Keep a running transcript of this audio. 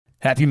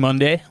Happy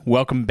Monday.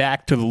 Welcome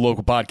back to the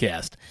local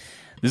podcast.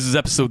 This is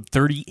episode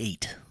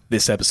 38.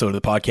 This episode of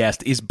the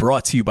podcast is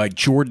brought to you by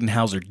Jordan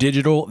Hauser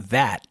Digital.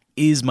 That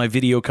is my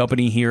video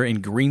company here in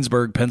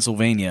Greensburg,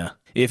 Pennsylvania.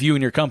 If you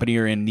and your company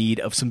are in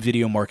need of some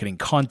video marketing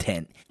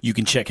content, you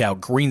can check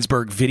out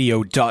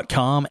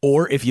greensburgvideo.com,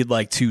 or if you'd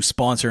like to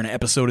sponsor an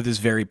episode of this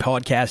very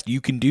podcast, you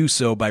can do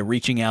so by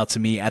reaching out to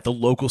me at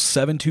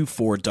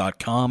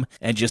thelocal724.com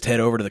and just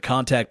head over to the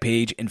contact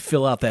page and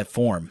fill out that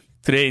form.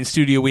 Today in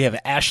studio, we have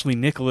Ashley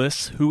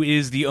Nicklaus, who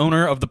is the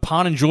owner of the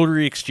Pawn and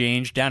Jewelry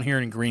Exchange down here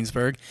in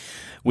Greensburg,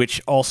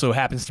 which also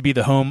happens to be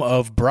the home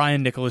of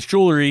Brian Nicklaus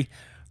Jewelry,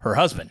 her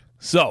husband.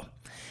 So,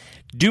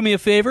 do me a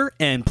favor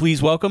and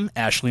please welcome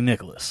Ashley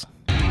Nicklaus.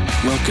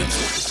 Welcome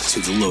to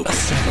the Local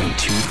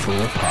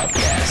 724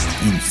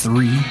 podcast in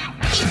 3, 2,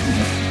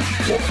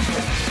 1.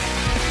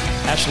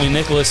 Ashley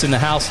Nicklaus in the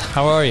house.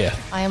 How are you?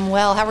 I am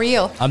well. How are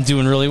you? I'm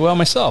doing really well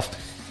myself.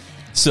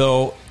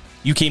 So,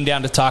 you came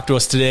down to talk to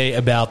us today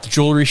about the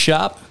jewelry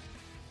shop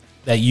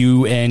that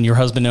you and your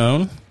husband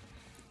own.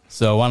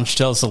 So why don't you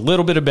tell us a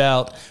little bit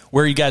about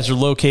where you guys are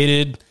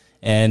located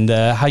and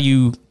how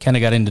you kind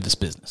of got into this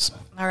business?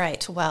 All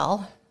right.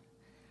 Well,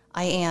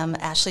 I am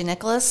Ashley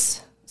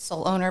Nicklaus,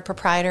 sole owner,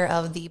 proprietor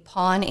of the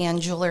Pawn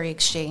and Jewelry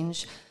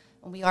Exchange.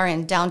 We are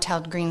in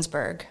downtown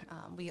Greensburg.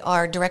 We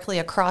are directly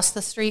across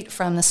the street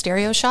from the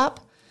Stereo Shop,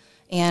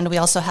 and we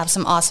also have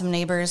some awesome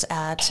neighbors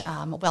at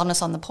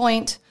Wellness on the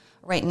Point,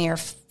 right near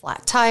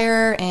Flat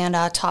Tire and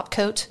Top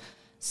Coat.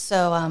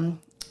 So,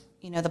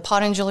 the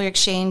Pawn and Jewelry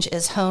Exchange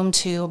is home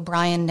to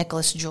Brian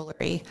Nicklaus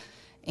Jewelry.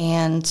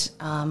 And,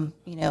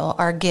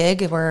 our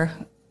gig, we're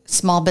a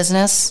small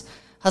business,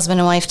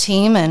 husband and wife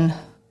team, and,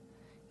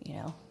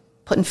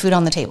 putting food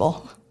on the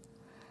table.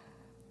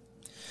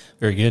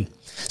 Very good.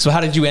 So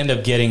how did you end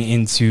up getting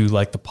into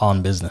like the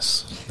pawn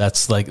business?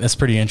 That's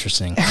pretty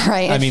interesting.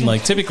 Right. I mean,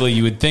 like typically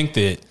you would think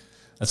that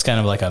that's kind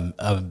of like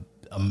a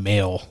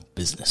male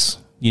business.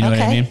 You know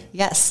what I mean?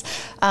 Yes.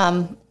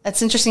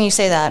 It's interesting you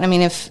say that. I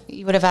mean, if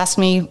you would have asked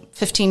me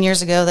 15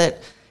 years ago that,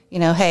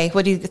 hey,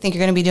 what do you think you're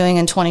going to be doing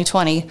in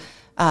 2020?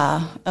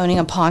 Owning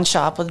a pawn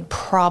shop would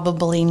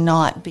probably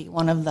not be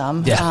one of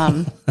them.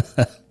 Yeah.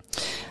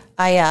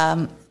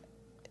 I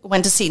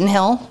went to Seton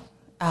Hill,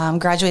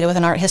 graduated with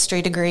an art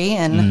history degree,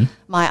 and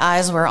my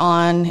eyes were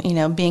on,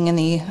 being in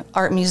the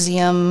art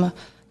museum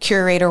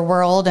curator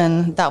world,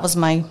 and that was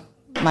my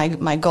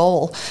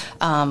goal.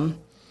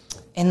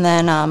 And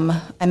then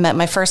I met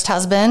my first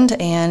husband,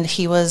 and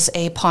he was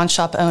a pawn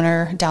shop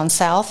owner down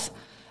south,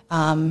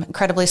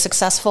 incredibly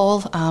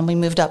successful. We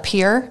moved up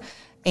here,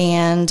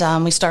 and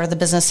we started the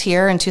business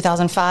here in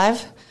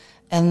 2005.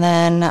 And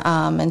then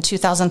in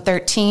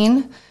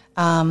 2013,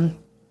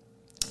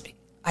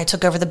 I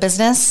took over the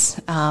business,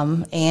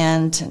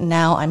 and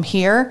now I'm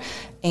here,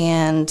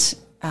 and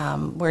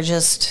we're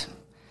just,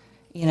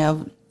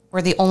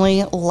 we're the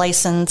only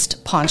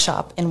licensed pawn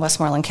shop in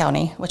Westmoreland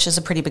County, which is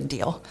a pretty big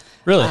deal.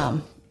 Really?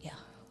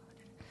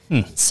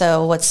 Yeah.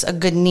 So what's a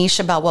good niche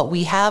about what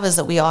we have is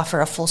that we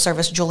offer a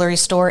full-service jewelry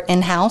store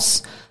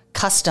in-house,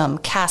 custom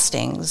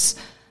castings,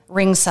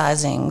 ring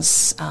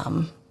sizings,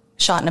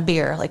 shot in a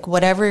beer, like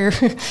whatever,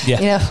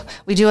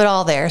 we do it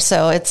all there.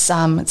 So it's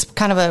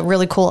kind of a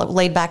really cool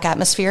laid-back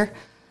atmosphere.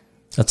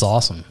 That's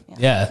awesome.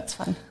 Yeah. It's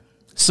fun.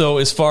 So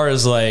as far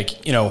as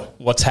like,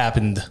 what's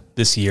happened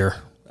this year,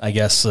 I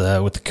guess,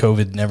 with the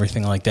COVID and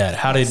everything like that,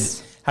 how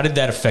did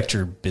that affect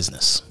your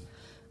business?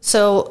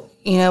 So,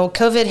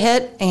 COVID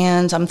hit,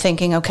 and I'm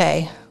thinking,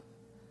 okay,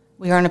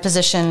 we are in a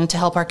position to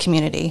help our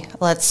community.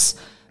 Let's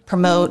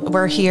promote.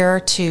 We're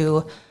here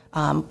to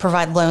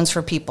provide loans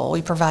for people.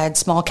 We provide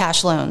small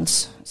cash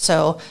loans.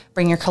 So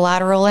bring your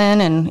collateral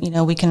in, and,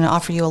 we can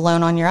offer you a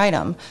loan on your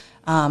item.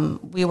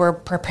 We were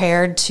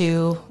prepared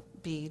to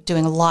be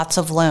doing lots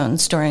of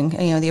loans during,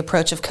 the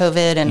approach of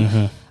COVID,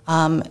 and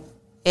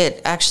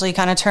it actually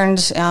kind of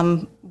turned,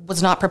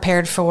 was not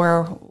prepared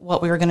for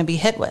what we were going to be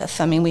hit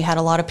with. I mean, we had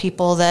a lot of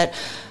people that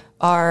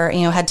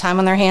had time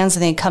on their hands,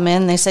 and they come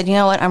in and they said,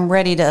 I'm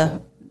ready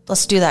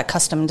let's do that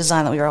custom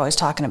design that we were always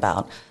talking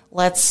about.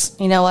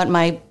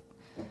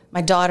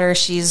 My daughter,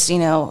 she's,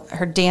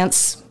 her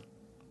dance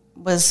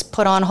was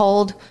put on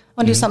hold. I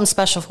want to do something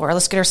special for her.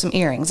 Let's get her some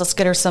earrings. Let's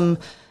get her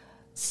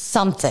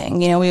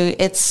something. It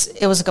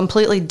was a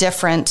completely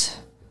different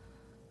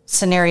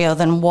scenario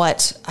than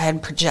what I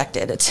had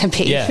projected it to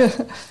be. Yeah.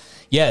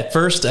 Yeah. At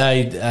first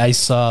I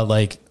saw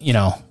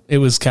it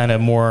was kind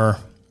of more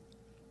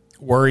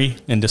worry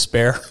and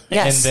despair.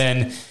 Yes.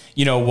 And then,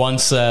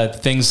 once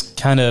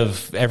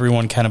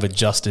everyone kind of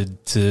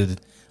adjusted to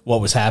what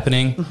was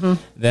happening,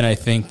 then I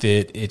think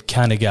that it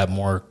kind of got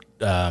more,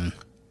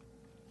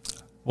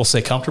 we'll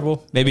say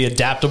comfortable, maybe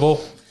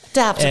adaptable.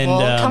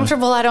 And,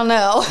 comfortable, I don't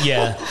know.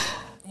 Yeah.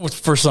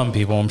 For some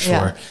people, I'm sure.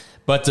 Yeah.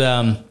 But,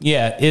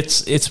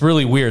 it's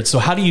really weird. So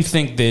how do you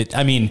think that,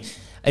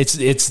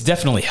 it's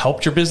definitely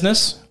helped your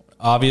business,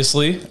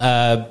 obviously,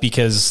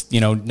 because,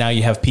 now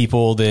you have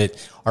people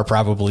that are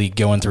probably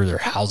going through their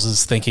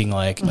houses thinking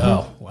like,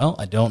 oh, well,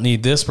 I don't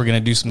need this. We're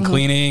going to do some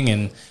cleaning,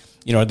 and,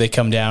 they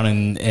come down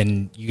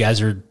and you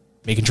guys are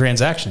making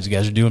transactions. You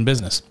guys are doing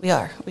business. We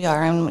are,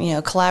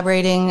 and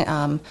collaborating.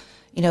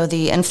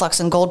 The influx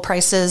in gold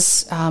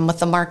prices with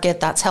the market,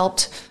 that's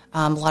helped.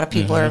 A lot of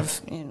people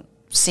have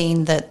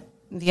seen that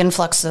the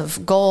influx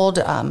of gold,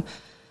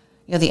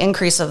 the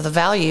increase of the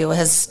value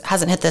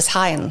hasn't hit this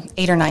high in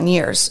 8 or 9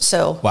 years.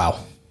 So wow,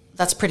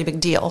 that's a pretty big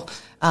deal.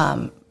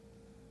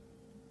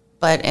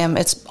 But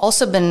it's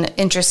also been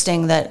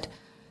interesting that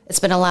it's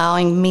been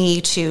allowing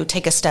me to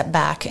take a step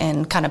back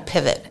and kind of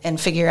pivot and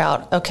figure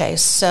out, okay,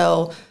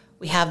 so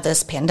we have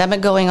this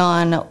pandemic going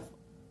on.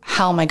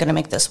 How am I going to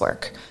make this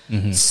work?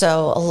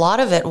 So a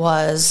lot of it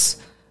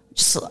was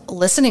just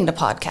listening to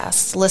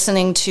podcasts,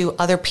 listening to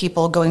other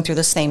people going through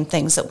the same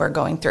things that we're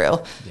going through,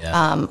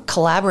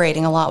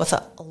 collaborating a lot with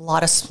a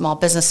lot of small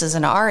businesses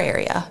in our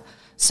area.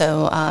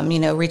 So,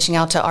 reaching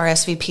out to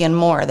RSVP and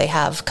More. They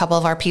have a couple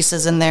of our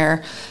pieces in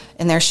their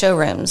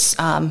showrooms.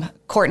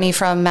 Courtney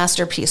from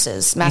Masters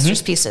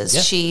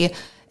Pieces, she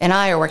and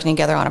I are working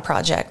together on a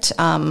project.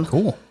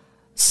 Cool.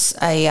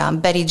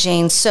 Betty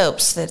Jane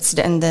Soaps that's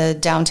in the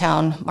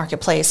downtown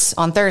marketplace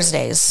on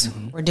Thursdays.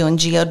 We're doing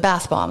geode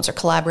bath bombs or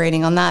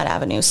collaborating on that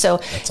avenue.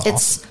 So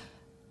it's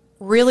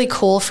really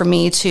cool for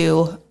me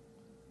to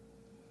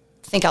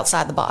think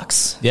outside the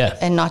box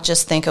and not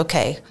just think,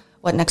 okay,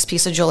 what next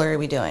piece of jewelry are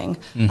we doing?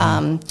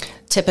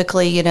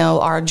 Typically,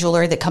 our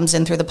jewelry that comes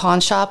in through the pawn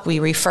shop, we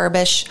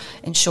refurbish,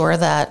 ensure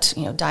that,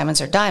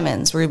 diamonds are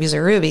diamonds, rubies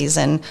are rubies,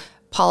 and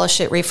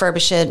polish it,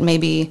 refurbish it,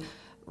 maybe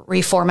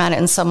reformat it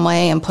in some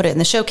way and put it in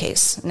the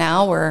showcase.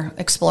 Now we're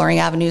exploring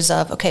avenues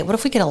of, okay, what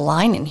if we get a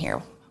line in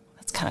here?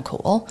 That's kind of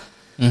cool.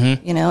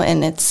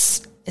 And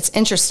it's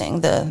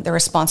interesting, the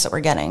response that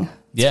we're getting.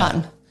 It's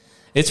fun.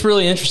 It's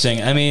really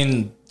interesting. I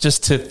mean,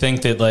 just to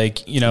think that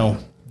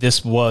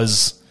this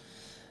was,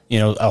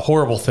 a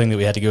horrible thing that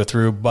we had to go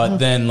through, but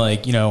then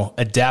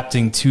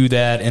adapting to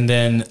that and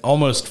then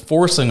almost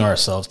forcing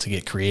ourselves to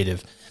get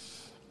creative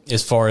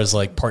as far as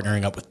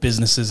partnering up with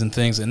businesses and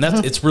things. And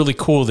that's, it's really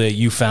cool that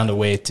you found a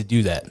way to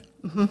do that.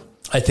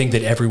 I think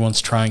that everyone's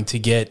trying to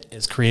get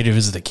as creative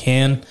as they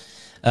can,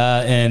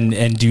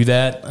 and do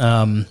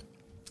that.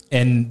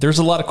 And there's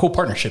a lot of cool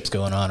partnerships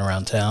going on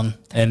around town,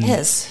 and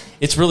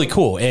it's really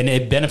cool, and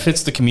it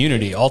benefits the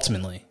community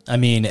ultimately. I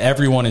mean,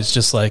 everyone is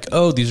just like,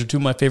 oh, these are two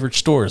of my favorite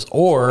stores,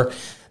 or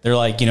they're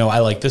like, I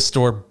like this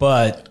store,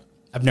 but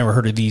I've never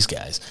heard of these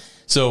guys.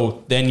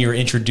 So then you're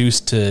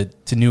introduced to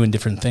new and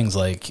different things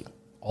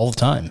all the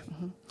time.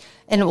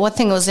 And one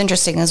thing that was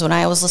interesting is when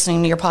I was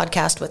listening to your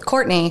podcast with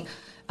Courtney,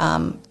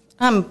 I'm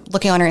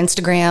looking on her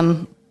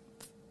Instagram,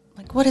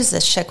 what is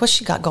this chick? What's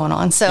she got going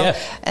on? So,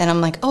 and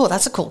I'm like, oh,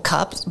 that's a cool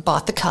cup.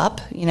 Bought the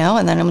cup,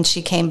 and then when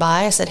she came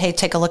by, I said, hey,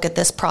 take a look at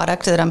this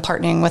product that I'm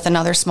partnering with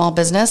another small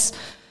business.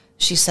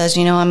 She says,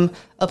 I'm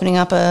opening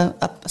up a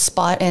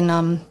spot in,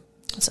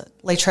 what's it,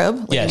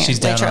 Latrobe? Yeah, she's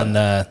down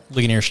on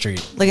Ligonier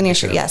Street. Ligonier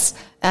Street, yes.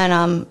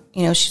 And,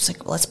 she's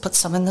like, well, let's put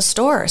some in the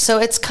store. So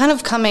it's kind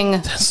of coming.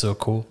 That's so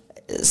cool.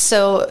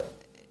 So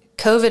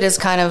COVID has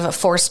kind of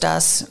forced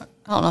us,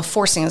 I don't know if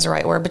forcing is the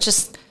right word, but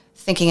just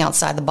thinking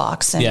outside the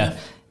box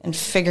and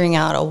figuring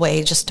out a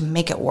way just to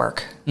make it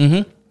work.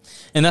 And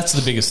that's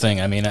the biggest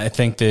thing. I mean, I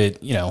think that,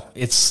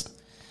 it's,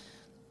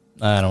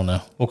 I don't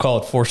know, we'll call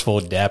it forceful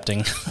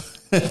adapting.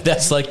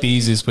 That's the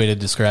easiest way to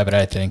describe it,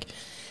 I think.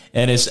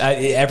 And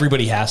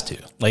everybody has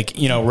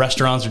to,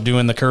 restaurants are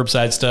doing the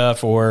curbside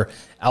stuff or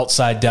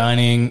outside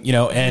dining,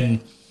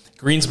 and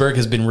Greensburg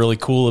has been really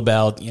cool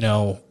about,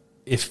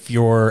 if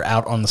you're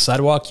out on the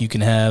sidewalk, you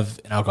can have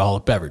an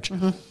alcoholic beverage.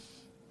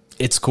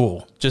 It's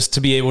cool just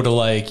to be able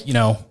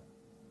to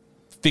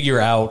figure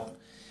out,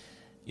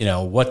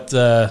 what's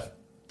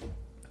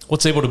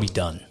able to be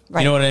done.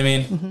 Right. You know what I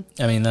mean?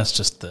 I mean,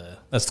 that's the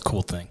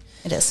cool thing.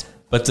 It is.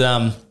 But,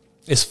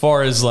 as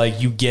far as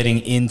you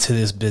getting into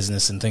this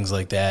business and things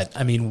like that,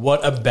 I mean,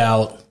 what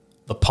about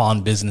the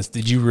pawn business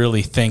did you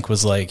really think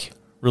was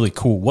really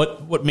cool?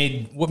 What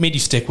made you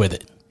stick with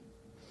it?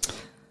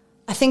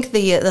 I think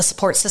the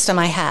support system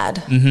I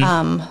had.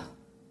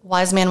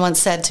 Wise man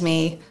once said to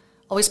me,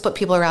 always put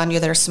people around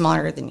you that are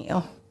smarter than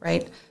you,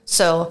 right?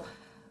 So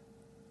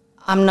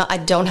I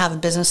don't have a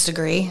business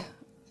degree,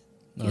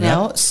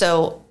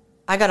 so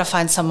I got to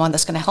find someone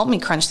that's going to help me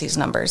crunch these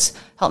numbers,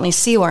 help me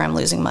see where I'm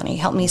losing money,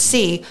 help me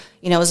see,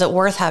 is it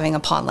worth having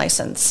a pawn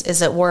license?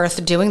 Is it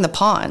worth doing the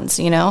pawns,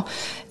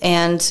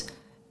 And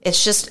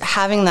it's just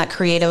having that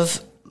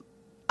creative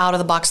out of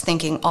the box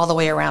thinking all the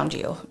way around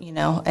you,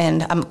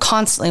 and I'm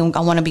constantly, I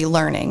want to be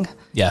learning,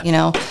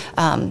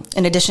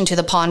 in addition to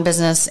the pawn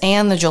business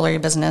and the jewelry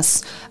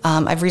business,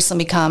 I've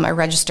recently become a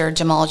registered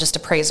gemologist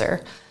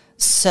appraiser.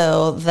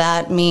 So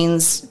that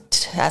means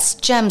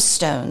test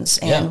gemstones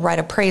and write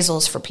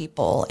appraisals for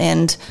people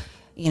and,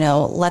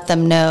 let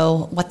them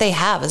know what they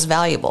have is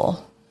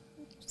valuable.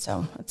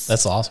 So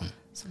that's awesome.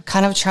 So I'm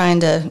kind of trying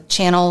to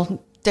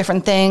channel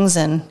different things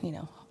and,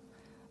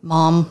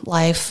 mom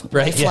life,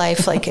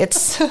 life.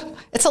 It's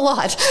a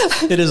lot.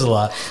 It is a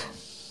lot.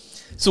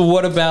 So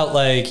what about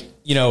the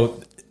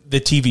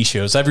TV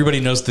shows? Everybody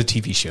knows the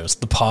TV shows,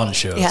 the pawn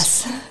shows.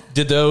 Yes.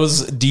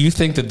 Do you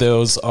think that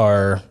those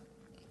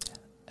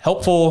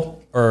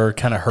helpful or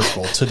kind of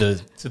hurtful to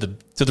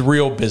the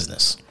real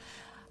business?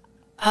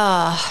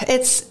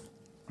 It's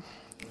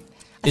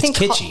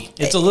kitschy.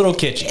 It's a little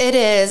kitschy. It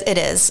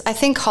is. I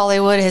think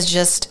Hollywood has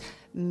just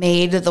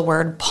made the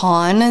word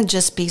pawn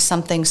just be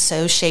something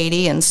so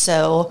shady and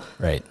so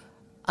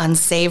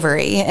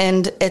unsavory,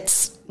 and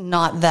it's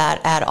not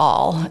that at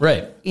all.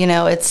 Right.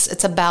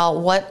 It's about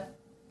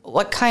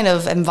what kind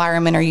of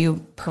environment are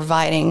you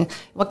providing?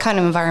 What kind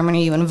of environment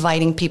are you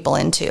inviting people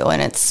into?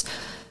 And it's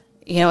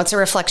a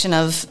reflection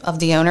of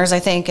the owners, I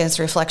think. It's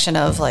a reflection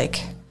of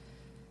like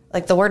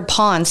the word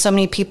pawn. So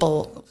many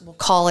people will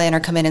call in or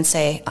come in and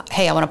say,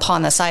 hey, I want to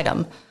pawn this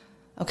item.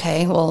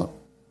 Okay, well,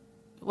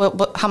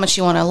 how much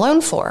you want a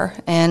loan for?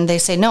 And they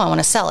say, no, I want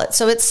to sell it.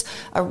 So it's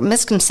a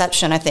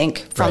misconception, I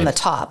think, from the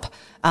top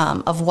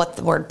of what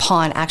the word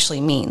pawn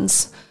actually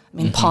means. I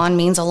mean, pawn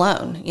means a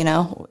loan,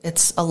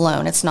 it's a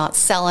loan. It's not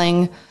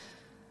selling,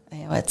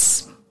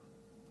 it's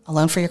a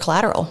loan for your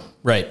collateral.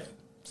 Right.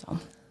 So,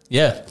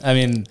 yeah. I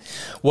mean,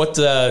 what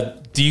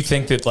do you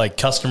think that like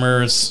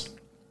customers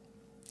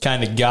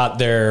kind of got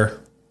their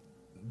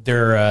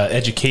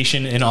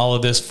education in all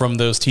of this from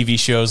those TV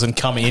shows and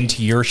come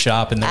into your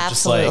shop and they're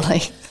just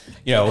like,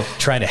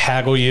 trying to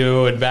haggle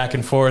you and back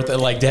and forth?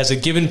 Like, has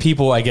it given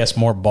people, I guess,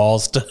 more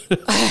balls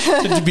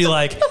to be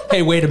like,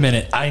 hey, wait a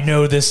minute, I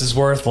know this is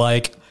worth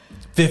like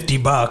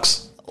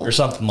 $50 or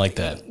something like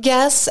that?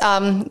 Yes.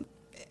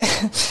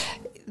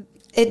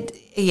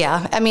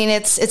 Yeah. I mean,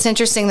 it's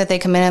interesting that they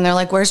come in and they're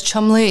like, where's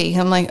Chum Lee?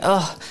 I'm like,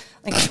 oh,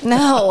 like,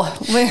 no.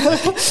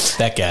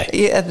 That guy.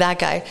 Yeah, that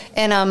guy.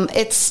 And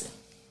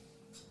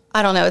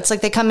I don't know. It's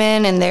like they come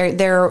in and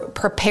they're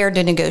prepared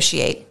to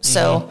negotiate.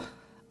 So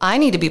I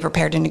need to be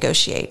prepared to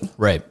negotiate.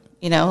 Right.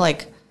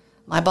 Like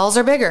my balls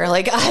are bigger.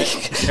 Like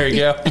there you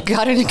go.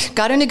 Got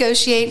to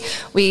negotiate.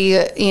 What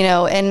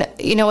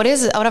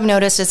I've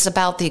noticed, it's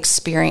about the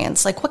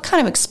experience. Like, what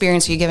kind of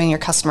experience are you giving your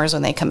customers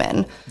when they come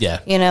in? Yeah.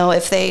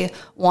 If they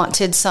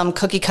wanted some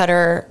cookie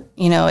cutter,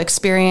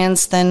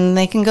 experience, then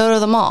they can go to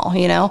the mall,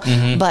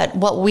 But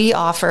what we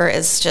offer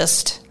is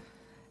just,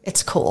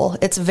 it's cool.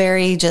 It's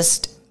very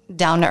just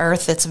down to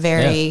earth. It's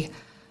very,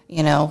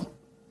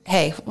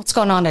 hey, what's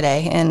going on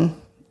today? And,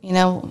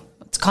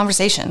 it's a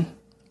conversation.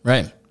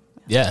 Right.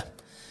 Yeah.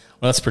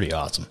 Well, that's pretty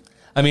awesome.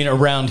 I mean,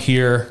 around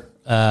here,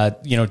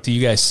 do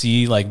you guys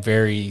see like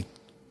very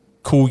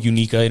cool,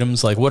 unique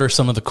items? Like, what are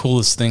some of the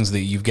coolest things that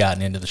you've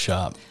gotten into the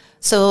shop?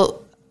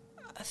 So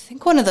I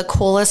think one of the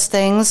coolest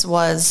things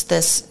was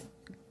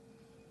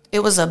it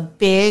was a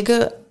big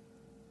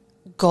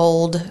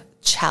gold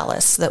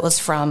chalice that was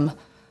from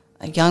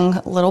a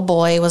young little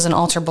boy. He was an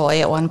altar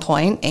boy at one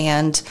point,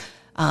 and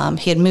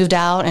he had moved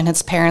out and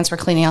his parents were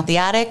cleaning out the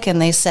attic,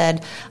 and they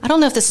said, I don't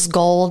know if this is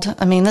gold.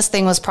 I mean, this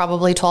thing was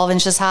probably 12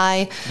 inches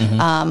high.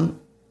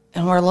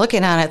 And we're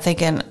looking at it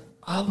thinking,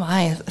 oh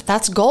my,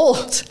 that's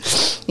gold.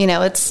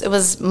 It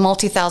was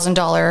 $multi-thousand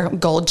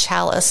gold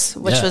chalice,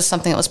 which was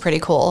something that was pretty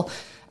cool.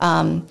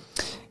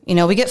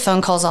 We get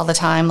phone calls all the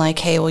time like,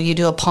 hey, will you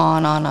do a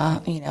pawn on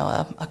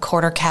a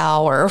quarter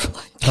cow, or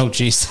oh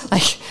geez.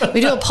 Like,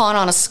 we do a pawn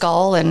on a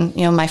skull. And,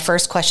 my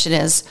first question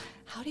is,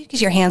 how do you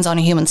get your hands on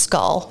a human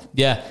skull?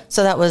 Yeah.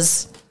 So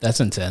that's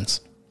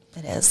intense.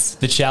 It is.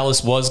 The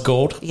chalice was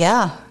gold?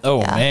 Yeah.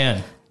 Oh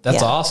man.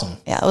 That's awesome.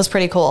 Yeah. It was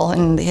pretty cool.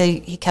 And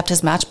he kept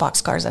his Matchbox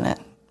scars in it.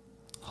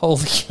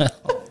 Holy cow.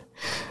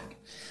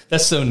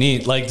 That's so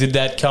neat. Like, did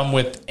that come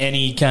with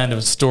any kind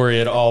of story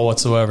at all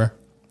whatsoever?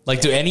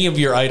 Like, do any of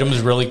your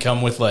items really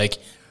come with like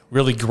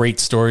really great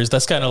stories?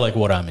 That's kind of like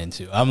what I'm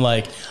into. I'm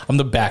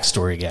the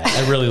backstory guy.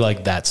 I really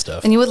like that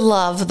stuff. And you would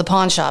love the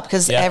pawn shop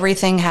because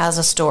everything has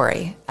a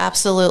story.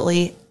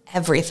 Absolutely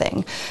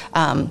everything.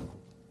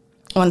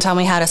 One time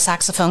we had a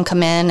saxophone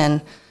come in,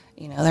 and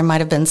there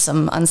might have been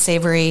some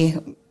unsavory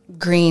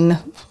green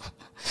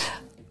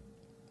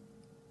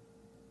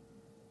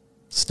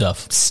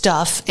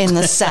stuff in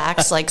the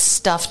sax, like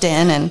stuffed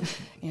in, and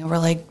we're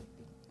like,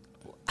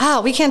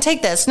 we can't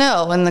take this.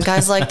 No. And the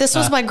guy's like, this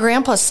was my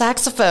grandpa's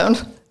saxophone.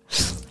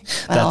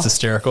 That's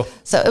hysterical.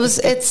 So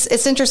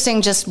it's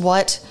interesting just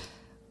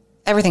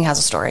everything has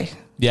a story.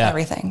 Yeah.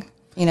 Everything,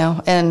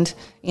 and,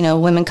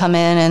 women come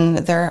in and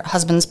their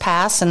husbands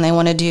pass and they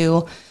want to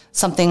do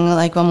something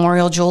like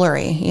memorial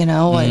jewelry,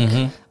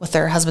 like with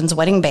their husband's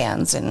wedding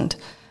bands and,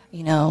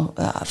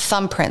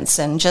 thumbprints,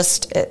 and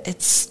just,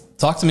 it's.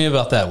 Talk to me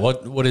about that.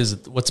 What is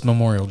it? What's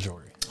memorial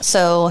jewelry?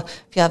 So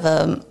if you have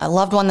a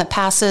loved one that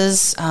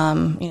passes,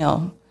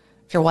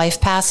 if your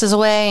wife passes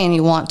away and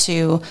you want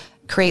to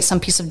create some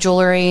piece of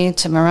jewelry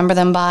to remember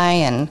them by,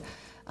 and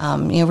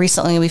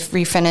recently we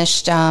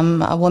refinished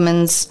a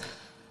woman's,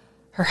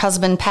 her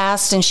husband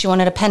passed and she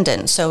wanted a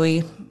pendant, so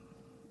we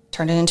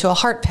turned it into a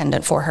heart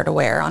pendant for her to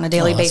wear on a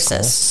daily basis.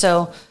 Cool.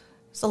 So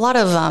there's a lot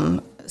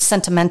of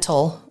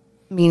sentimental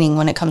meaning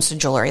when it comes to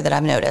jewelry that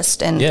I've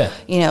noticed, and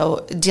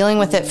dealing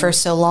with it for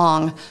so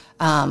long.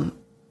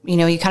 You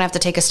kind of have to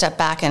take a step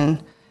back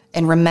and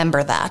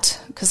remember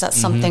that, because that's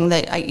something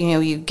that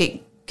you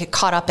get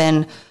caught up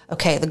in.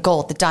 Okay, the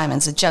gold, the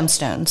diamonds, the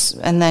gemstones,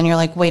 and then you're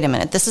like, wait a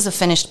minute, this is a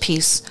finished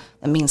piece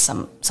that means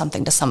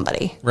something to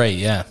somebody. Right.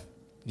 Yeah.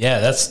 Yeah.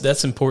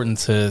 That's important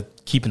to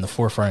keep in the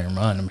forefront of your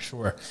mind, I'm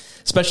sure,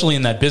 especially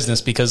in that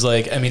business, because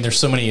like, I mean, there's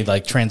so many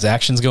like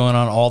transactions going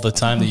on all the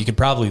time that you could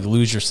probably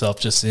lose yourself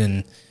just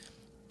in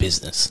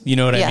business. You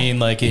know what I mean?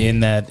 Like in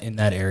that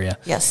area.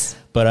 Yes.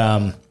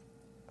 But,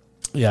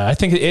 yeah, I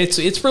think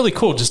it's really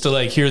cool just to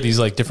like hear these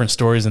like different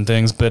stories and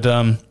things. But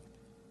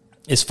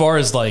as far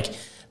as like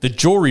the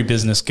jewelry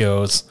business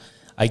goes,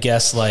 I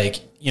guess like,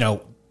 you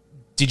know,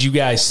 did you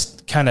guys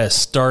kind of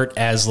start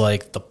as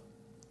like the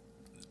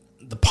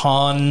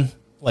pawn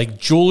like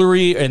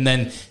jewelry, and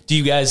then do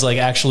you guys like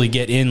actually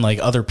get in like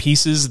other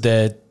pieces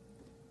that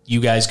you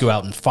guys go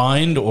out and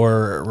find,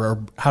 or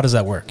how does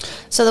that work?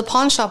 So the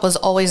pawn shop was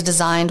always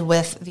designed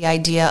with the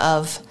idea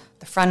of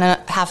the front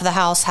half of the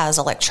house has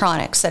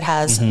electronics. It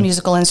has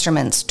musical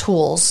instruments,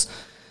 tools,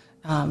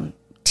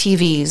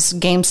 TVs,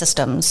 game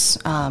systems.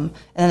 And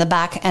then the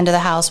back end of the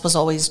house was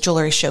always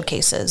jewelry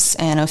showcases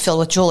and filled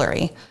with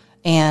jewelry.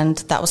 And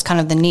that was kind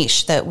of the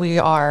niche, that we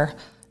are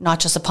not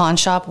just a pawn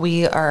shop,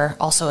 we are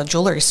also a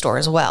jewelry store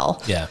as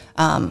well. Yeah.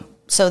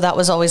 So that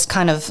was always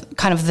kind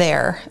of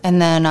there.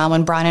 And then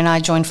when Brian and I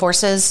joined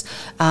forces,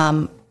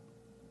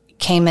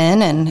 came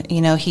in and,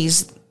 you know,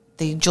 he's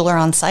the jeweler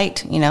on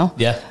site, you know,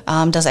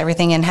 does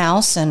everything in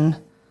house, and,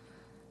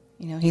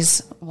 you know,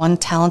 he's one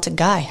talented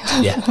guy.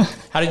 Yeah.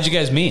 How did you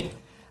guys meet?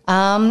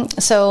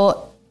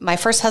 So my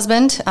first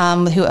husband,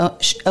 who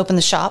opened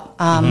the shop,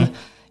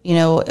 you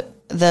know,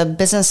 the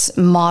business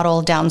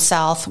model down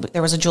south,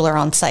 there was a jeweler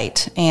on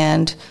site.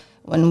 And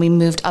when we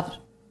moved up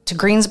to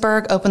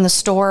Greensburg, opened the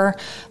store,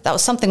 that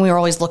was something we were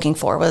always looking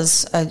for,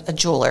 was a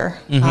jeweler.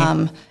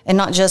 And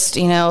not just,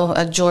 you know,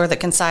 a jeweler that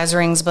can size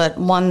rings, but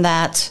one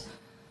that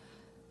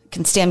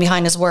can stand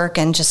behind his work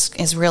and just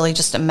is really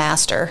just a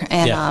master.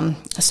 And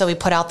so we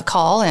put out the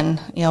call, and,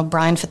 you know,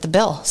 Brian fit the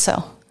bill.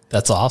 So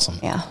that's awesome.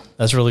 Yeah.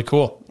 That's really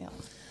cool. Yeah.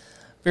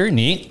 Very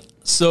neat.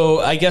 So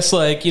I guess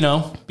like, you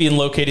know, being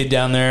located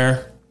down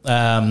there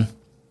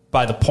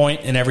by the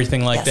point and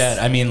everything like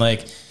that. I mean,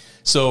 like,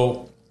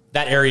 so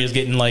that area is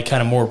getting like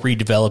kind of more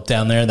redeveloped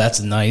down there.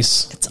 That's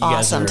nice. It's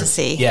awesome to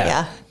see.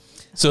 Yeah.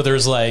 So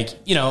there's like,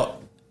 you know,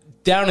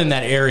 down in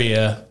that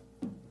area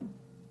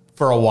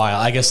for a while,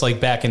 I guess like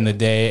back in the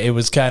day, it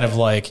was kind of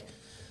like,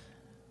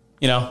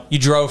 you know, you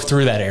drove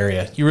through that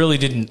area. You really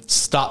didn't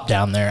stop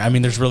down there. I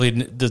mean, there's really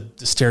the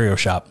stereo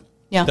shop.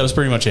 Yeah. That was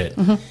pretty much it.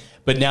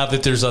 But now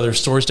that there's other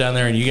stores down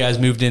there and you guys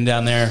moved in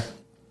down there,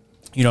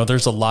 you know,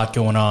 there's a lot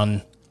going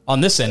on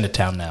this end of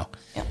town now.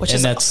 Yeah, which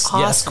is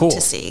awesome cool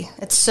to see.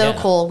 It's so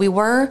cool. We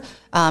were,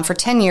 for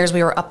 10 years,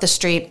 we were up the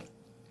street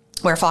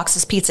where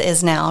Fox's Pizza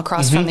is now,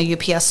 across from the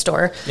UPS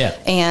store. Yeah.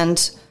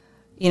 And,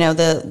 you know,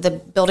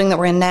 the building that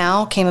we're in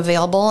now came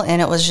available,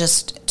 and it was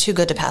just too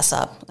good to pass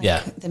up.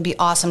 Like, it'd be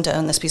awesome to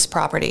own this piece of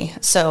property.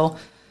 So,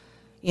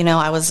 you know,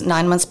 I was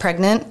 9 months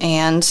pregnant,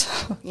 and,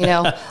 you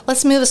know,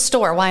 let's move a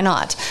store. Why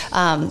not?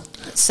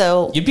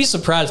 So you'd be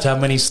surprised how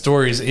many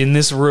stories in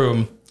this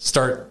room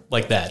start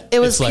like that. It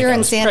was pure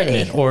insanity.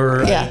 Pregnant,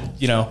 or,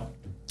 you know.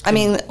 I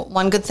mean,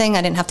 one good thing,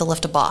 I didn't have to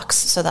lift a box.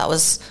 So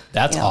that's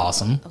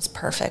awesome. That was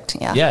perfect.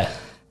 Yeah. Yeah.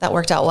 That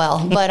worked out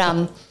well.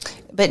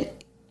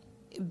 But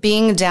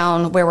being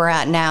down where we're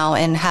at now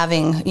and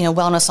having, you know,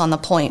 Wellness on the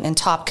Point and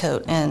Top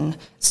Coat and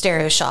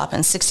Stereo Shop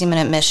and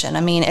 60-Minute Mission.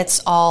 I mean,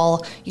 it's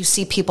all, you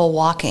see people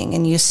walking,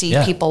 and you see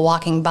people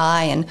walking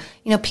by, and,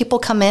 you know, people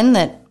come in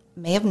that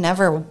may have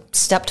never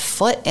stepped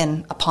foot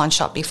in a pawn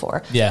shop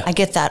before. Yeah. I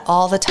get that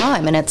all the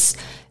time, and it's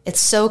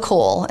so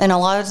cool. And a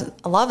lot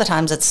of the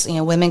times it's, you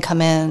know, women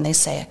come in and they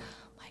say,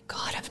 "My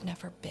God, I've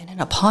never been in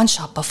a pawn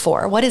shop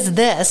before. What is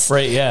this?"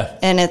 Right. Yeah.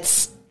 And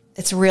it's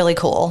really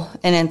cool.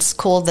 And it's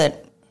cool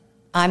that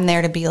I'm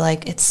there to be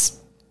like, it's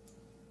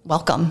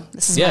welcome.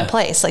 This is my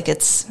place. Like,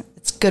 it's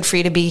good for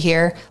you to be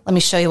here. Let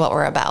me show you what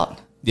we're about.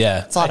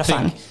 Yeah. It's a lot of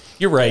fun.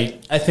 You're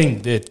right. I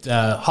think that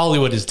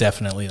Hollywood has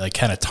definitely like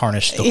kind of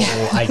tarnished the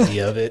whole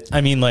idea of it.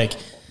 I mean, like,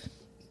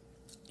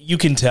 you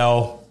can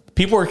tell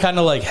people are kind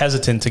of like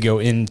hesitant to go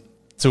into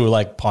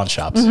like pawn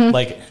shops.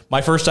 Like,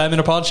 my first time in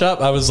a pawn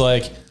shop, I was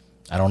like,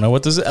 I don't know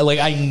what this is. Like,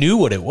 I knew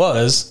what it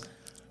was,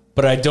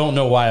 but I don't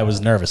know why I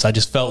was nervous. I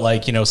just felt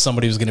like, you know,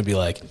 somebody was going to be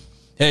like,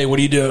 "Hey, what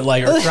are you doing?"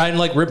 Like, or try and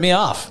like rip me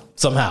off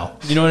somehow.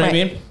 You know what I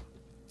mean?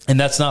 And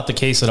that's not the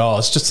case at all.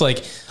 It's just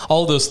like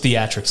all those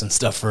theatrics and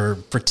stuff for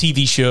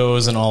TV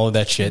shows and all of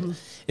that shit.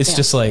 It's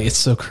just like, it's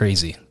so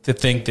crazy to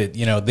think that,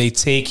 you know, they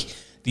take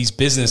these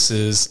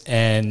businesses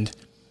and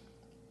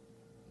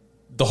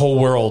the whole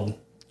world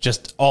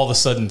just all of a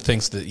sudden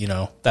thinks that, you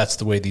know, that's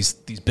the way these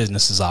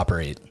businesses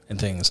operate and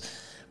things.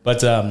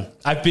 But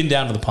I've been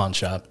down to the pawn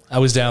shop. I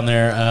was down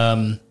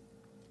there.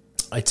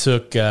 I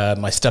took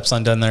my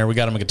stepson down there. We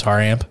got him a guitar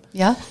amp.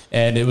 Yeah.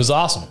 And it was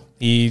awesome.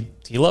 He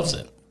loves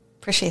it.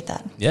 Appreciate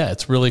that. Yeah,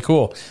 it's really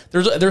cool.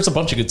 There's a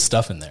bunch of good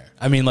stuff in there.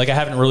 I mean, like, I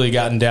haven't really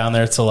gotten down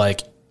there to,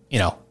 like, you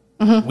know,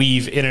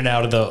 weave in and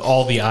out of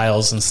all the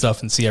aisles and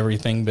stuff and see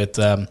everything. But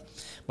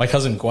my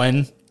cousin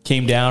Gwen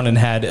came down and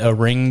had a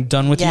ring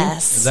done with you.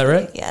 Is that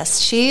right?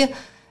 Yes.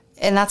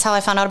 And that's how I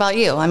found out about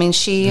you. I mean,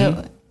 she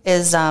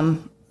is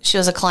she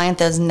was a client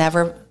that's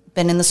never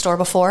been in the store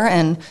before.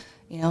 And,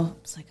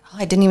 it's like, oh,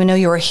 I didn't even know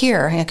you were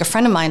here. Like a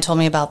friend of mine told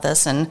me about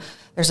this, and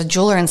there's a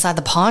jeweler inside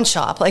the pawn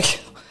shop,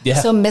 like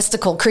so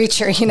mystical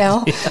creature,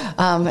 Yeah.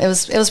 It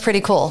was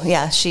pretty cool.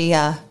 Yeah. She,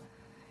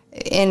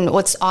 and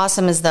what's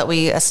awesome is that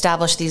we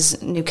established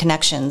these new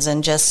connections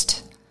and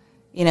just,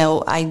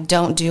 I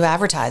don't do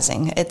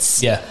advertising.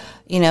 It's,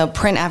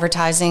 print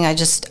advertising.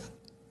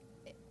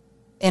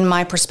 In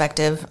my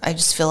perspective, I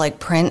just feel like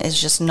print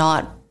is just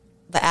not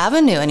the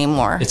avenue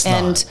anymore. It's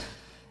not.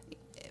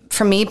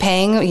 For me,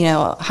 paying,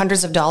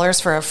 hundreds of dollars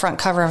for a front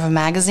cover of a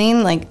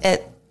magazine,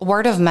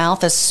 word of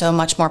mouth is so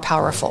much more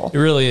powerful. It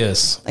really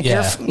is. Like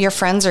your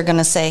friends are going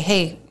to say,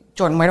 hey,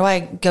 Jordan, where do I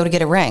go to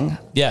get a ring?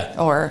 Yeah.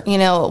 Or,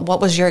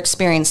 what was your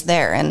experience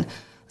there? And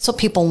that's what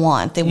people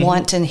want. They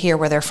want to hear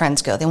where their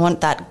friends go. They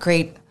want that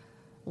great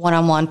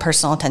one-on-one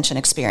personal attention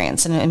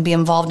experience and be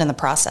involved in the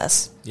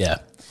process. Yeah.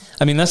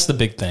 I mean, that's the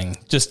big thing.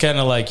 Just kind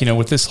of like,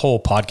 with this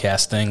whole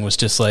podcast thing was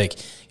just like,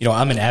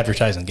 I'm an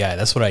advertising guy.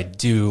 That's what I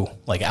do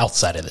like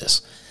outside of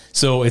this.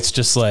 So it's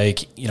just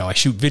like, I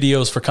shoot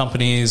videos for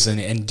companies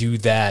and do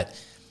that.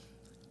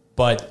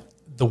 But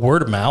the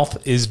word of mouth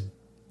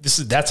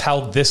that's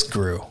how this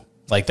grew.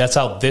 Like that's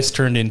how this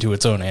turned into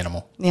its own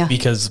animal. Yeah.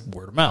 Because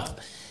word of mouth.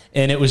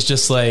 And it was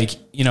just like,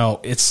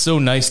 it's so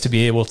nice to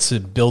be able to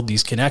build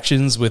these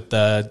connections with,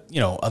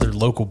 other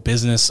local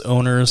business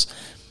owners.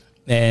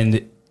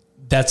 And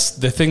that's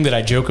the thing that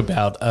I joke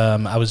about.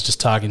 I was just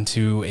talking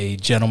to a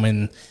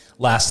gentleman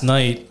last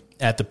night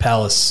at the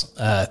Palace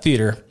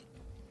Theater,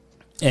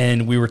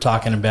 and we were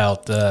talking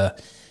about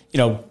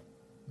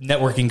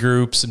networking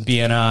groups and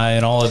BNI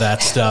and all of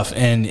that stuff.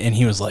 And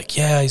he was like,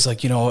 he's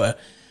like,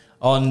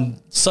 on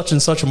such and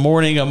such a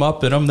morning, I'm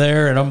up and I'm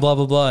there and I'm blah,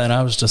 blah, blah. And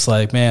I was just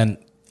like, man,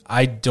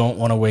 I don't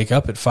want to wake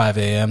up at 5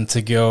 a.m.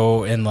 to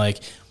go and like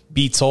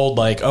be told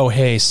like, oh,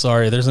 hey,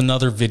 sorry, there's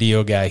another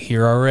video guy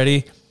here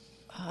already.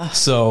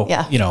 So,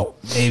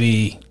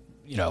 maybe,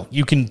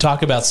 you can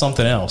talk about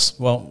something else.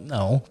 Well,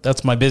 no,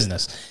 that's my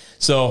business.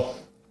 So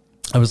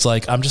I was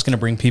like, I'm just going to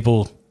bring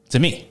people to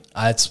me.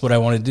 That's what I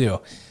want to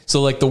do.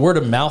 So like the word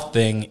of mouth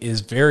thing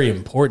is very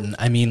important.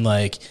 I mean,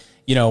 like,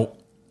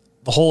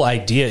 the whole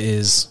idea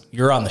is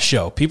you're on the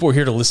show. People are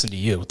here to listen to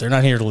you. They're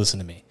not here to listen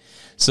to me.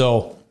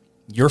 So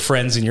your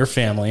friends and your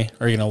family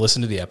are going to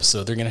listen to the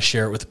episode. They're going to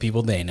share it with the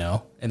people they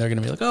know. And they're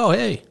going to be like, oh,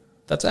 hey,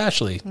 that's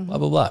Ashley, blah,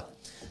 blah, blah.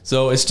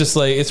 So it's just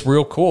like, it's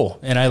real cool.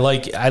 And I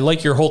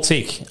like your whole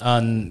take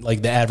on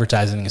like the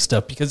advertising and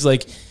stuff, because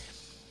like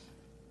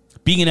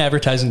being an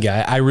advertising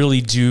guy, I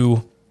really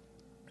do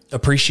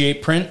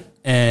appreciate print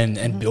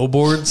and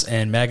billboards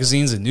and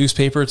magazines and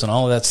newspapers and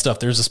all of that stuff.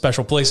 There's a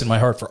special place in my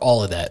heart for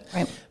all of that.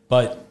 Right.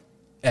 But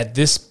at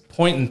this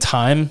point in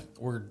time,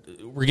 we're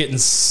getting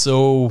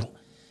so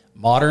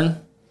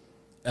modern.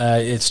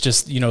 It's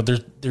just,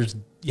 there's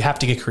you have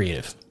to get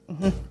creative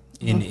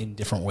in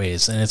different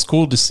ways. And it's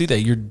cool to see that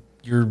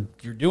you're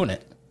doing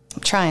it.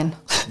 I'm trying.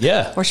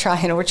 Yeah. We're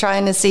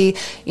trying to see,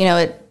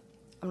 I'm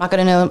not going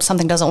to know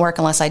something doesn't work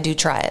unless I do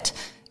try it.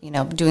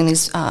 Doing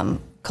these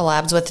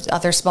collabs with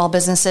other small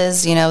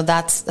businesses,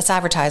 that's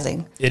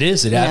advertising. It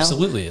is. It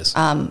absolutely is.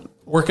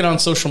 Working on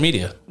social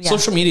media. Yeah.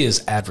 Social media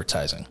is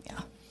advertising. Yeah.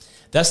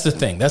 That's the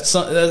thing. That's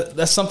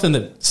something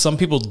that some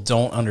people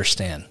don't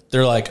understand.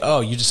 They're like,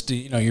 oh, you just,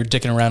 you're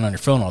dicking around on your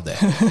phone all day.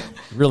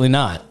 Really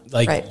not.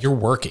 Like, right. You're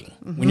working.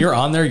 When you're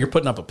on there, you're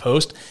putting up a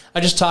post. I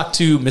just talked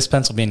to Miss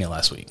Pennsylvania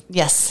last week.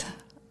 Yes.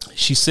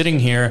 She's sitting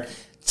here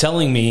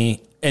telling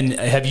me, and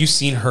have you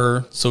seen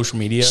her social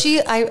media?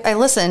 I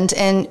listened,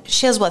 and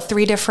she has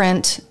 3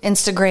 different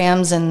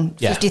Instagrams and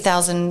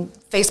 50,000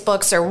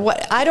 Facebooks or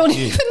what? I don't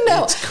even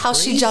know how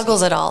she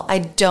juggles it all. I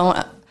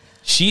don't.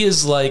 She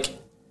is like,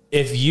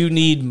 if you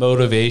need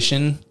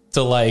motivation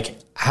to like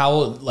how,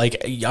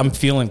 like, I'm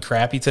feeling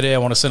crappy today, I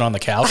want to sit on the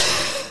couch,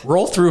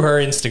 roll through her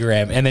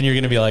Instagram, and then you're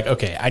going to be like,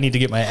 okay, I need to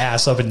get my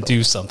ass up and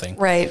do something.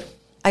 Right.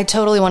 I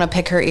totally want to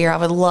pick her ear. I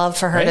would love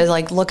for her to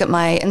like look at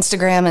my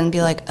Instagram and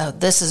be like, oh,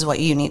 this is what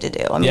you need to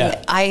do. I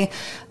mean,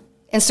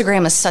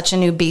 Instagram is such a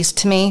new beast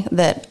to me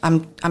that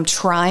I'm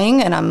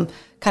trying and I'm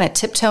kind of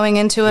tiptoeing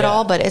into it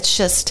all, but it's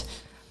just.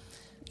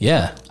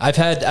 Yeah. I've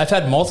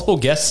had multiple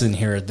guests in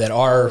here that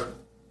are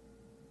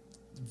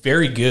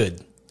very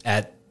good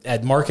at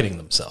marketing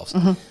themselves.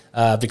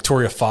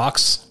 Victoria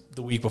Fox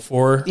the week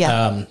before.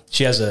 Yeah.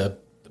 She has a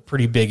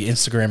pretty big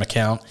Instagram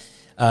account.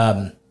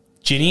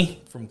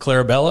 Ginny from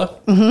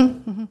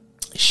Clarabella.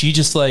 She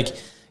just like,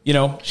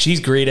 she's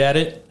great at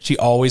it. She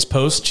always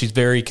posts. She's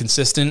very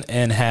consistent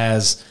and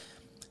has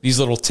these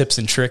little tips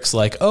and tricks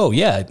like, oh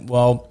yeah,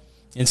 well,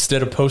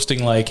 instead of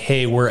posting like,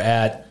 hey, we're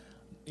at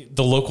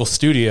the local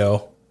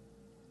studio,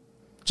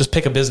 just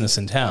pick a business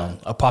in town,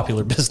 a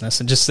popular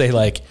business, and just say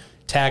like,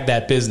 tag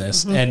that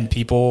business and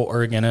people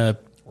are going to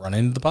run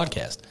into the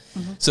podcast.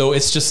 So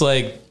it's just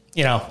like,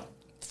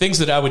 things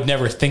that I would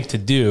never think to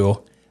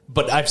do,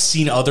 but I've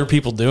seen other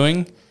people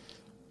doing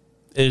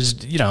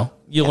is,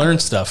 you learn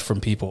stuff from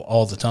people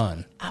all the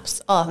time.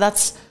 Oh,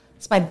 that's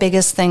my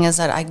biggest thing is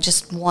that I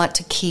just want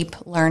to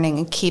keep learning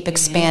and keep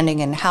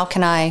expanding. And how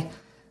can I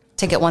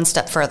to get one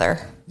step further.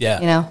 Yeah.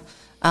 You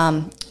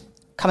know,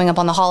 coming up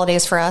on the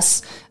holidays for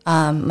us,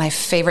 my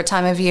favorite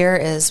time of year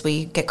is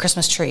we get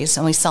Christmas trees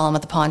and we sell them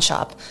at the pawn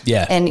shop.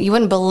 Yeah. And you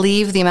wouldn't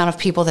believe the amount of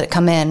people that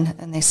come in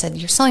and they said,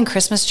 "You're selling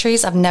Christmas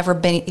trees? I've never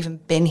even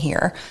been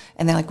here."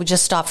 And they're like, "We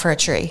just stopped for a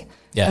tree."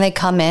 Yeah. And they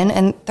come in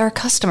and they're a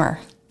customer.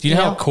 Do you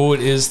know how cool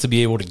it is to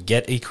be able to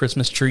get a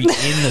Christmas tree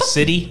in the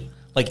city,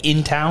 like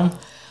in town?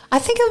 I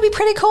think it would be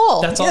pretty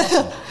cool. That's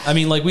awesome. I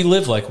mean, like we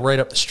live like right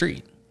up the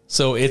street.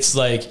 So it's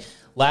like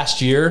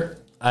last year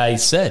I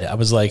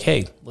was like,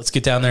 hey, let's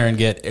get down there and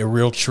get a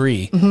real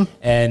tree. Mm-hmm.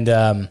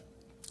 And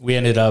we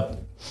ended up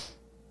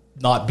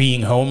not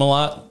being home a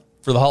lot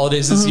for the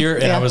holidays this year.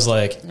 And I was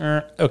like,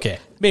 okay,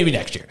 maybe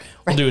next year.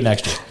 We'll do it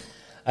next year.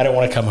 I don't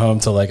want to come home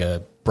to like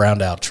a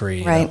browned out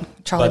tree. Right. You know?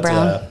 Charlie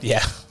Brown.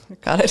 Yeah.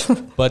 Got it.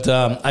 But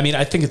I mean,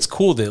 I think it's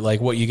cool that like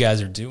what you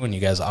guys are doing,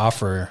 you guys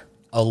offer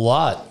a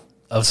lot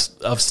of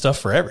stuff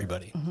for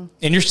everybody. Mm-hmm.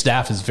 And your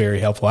staff is very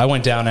helpful. I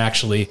went down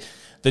actually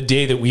the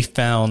day that we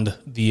found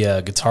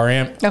the guitar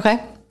amp.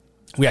 Okay.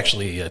 We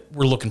actually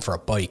were looking for a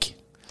bike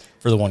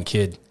for the one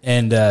kid.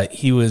 And I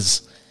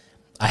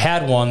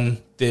had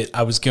one that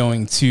I was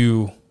going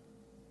to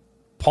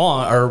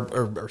pawn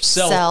or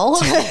sell.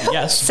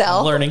 Yes. Sell.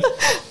 I'm learning.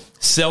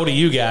 Sell to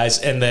you guys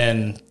and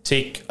then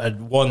take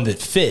one that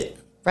fit.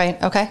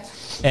 Right. Okay.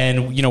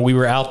 And, you know, we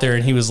were out there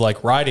and he was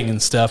like riding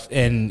and stuff.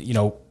 And, you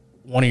know,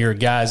 one of your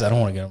guys, I don't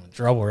want to get him in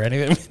trouble or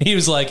anything. He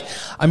was like,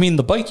 I mean,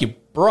 the bike you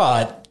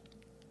brought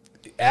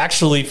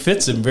actually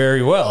fits him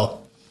very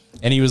well.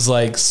 And he was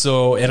like,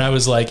 so, and I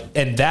was like,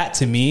 and that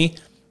to me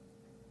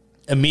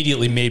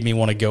immediately made me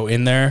want to go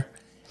in there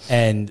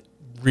and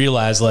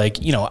realize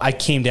like, you know, I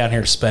came down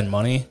here to spend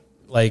money.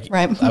 Like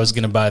I was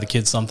going to buy the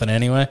kid something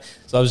anyway.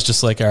 So I was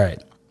just like, all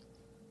right,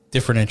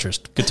 different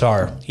interest,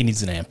 guitar, he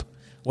needs an amp.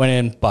 Went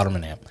in, bought him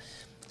an amp.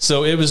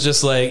 So it was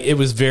just like, it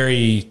was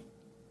very,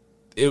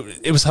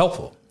 it was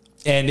helpful.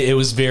 And it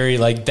was very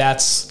like,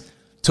 that's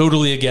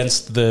totally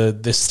against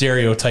the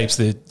stereotypes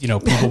that, you know,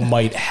 people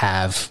might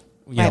have,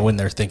 you know, when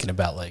they're thinking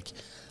about like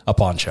a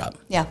pawn shop.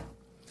 Yeah.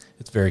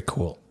 It's very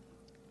cool.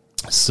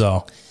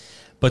 So,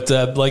 but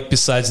like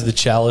besides the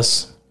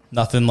chalice,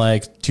 nothing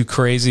like too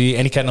crazy,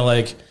 any kind of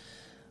like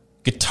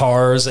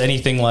guitars,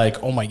 anything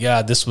like, oh my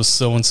God, this was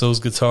so-and-so's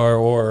guitar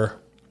or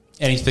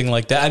anything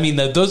like that. I mean,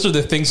 those are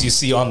the things you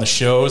see on the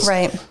shows,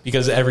 right?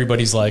 Because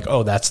everybody's like,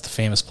 "Oh, that's the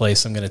famous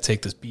place. I'm going to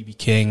take this BB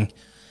King,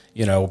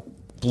 you know,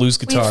 blues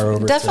guitar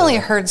over." Definitely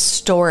heard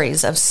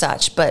stories of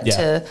such, but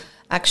to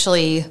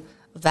actually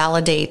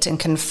validate and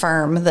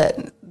confirm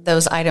that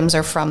those items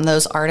are from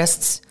those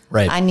artists,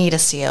 right? I need a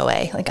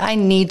COA. Like, I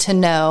need to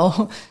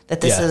know that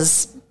this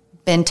has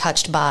been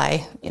touched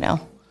by, you know,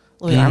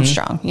 Louis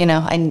Armstrong. You know,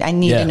 I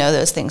need to know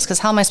those things because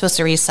how am I supposed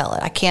to resell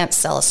it? I can't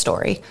sell a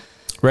story,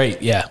 right?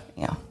 Yeah,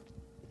 yeah.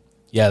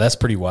 Yeah, that's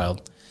pretty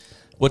wild.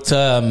 What,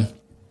 as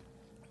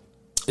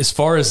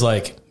far as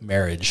like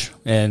marriage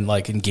and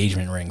like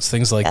engagement rings,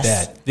 things like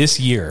that, this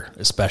year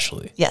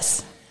especially.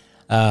 Yes.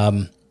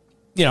 You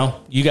know,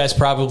 you guys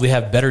probably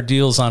have better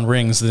deals on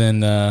rings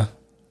than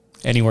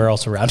anywhere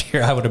else around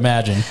here, I would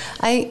imagine.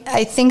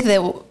 I think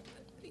that,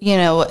 you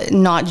know,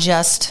 not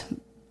just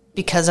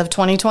because of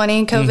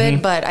 2020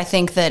 COVID, but I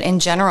think that in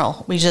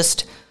general,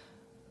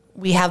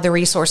 we have the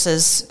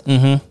resources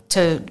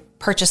to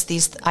purchase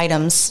these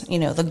items, you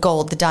know, the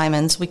gold, the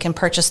diamonds, we can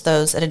purchase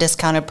those at a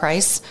discounted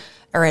price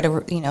or at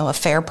a, you know, a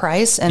fair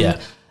price. And,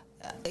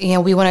 you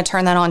know, we want to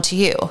turn that on to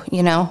you,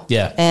 you know?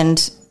 Yeah.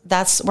 And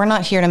we're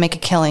not here to make a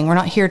killing. We're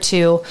not here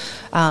to,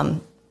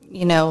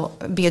 you know,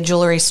 be a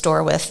jewelry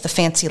store with the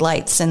fancy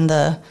lights and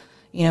the,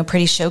 you know,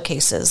 pretty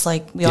showcases.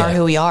 Like we are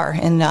who we are.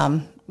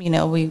 And, you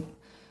know, we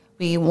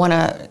want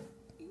to,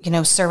 you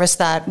know, service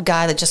that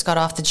guy that just got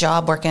off the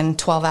job working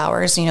 12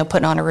 hours, you know,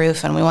 putting on a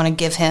roof. And we want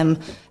to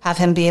have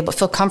him be able to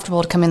feel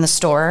comfortable to come in the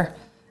store,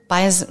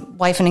 buy his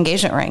wife an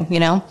engagement ring, you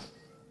know?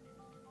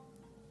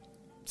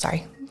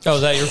 Sorry. Oh,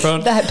 is that your phone?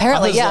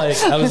 Apparently,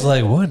 I was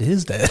like, what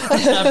is that?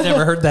 I've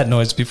never heard that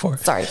noise before.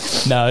 Sorry.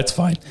 No, it's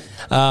fine.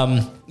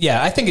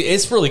 Yeah, I think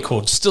it's really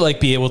cool just to like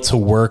be able to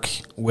work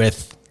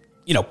with,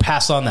 you know,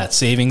 pass on that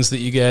savings that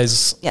you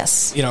guys,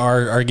 you know,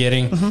 are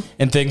getting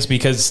and things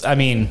because, I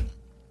mean,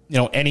 you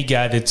know, any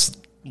guy that's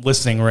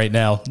listening right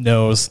now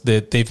knows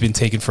that they've been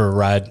taken for a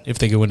ride if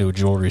they go into a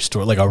jewelry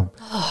store, like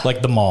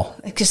the mall.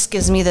 It just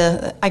gives me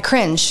I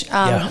cringe,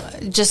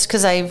 just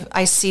because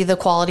I see the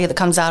quality that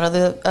comes out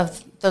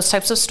of those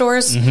types of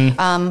stores. You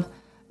know,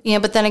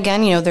 but then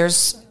again, you know,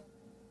 there's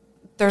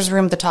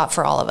room at the top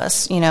for all of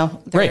us. You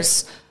know,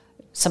 there's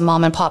some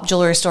mom and pop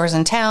jewelry stores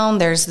in town.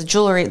 There's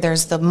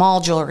the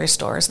mall jewelry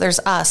stores. There's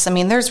us. I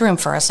mean, there's room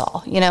for us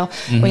all. You know,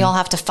 we all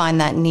have to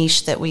find that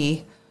niche that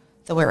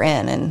we're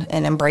in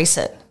and embrace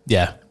it.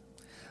 Yeah,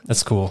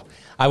 that's cool.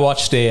 I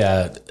watched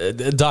a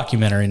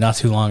documentary not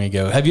too long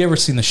ago. Have you ever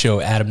seen the show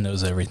Adam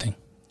Knows Everything?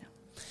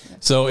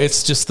 So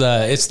it's just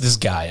it's this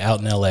guy out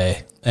in LA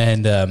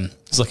and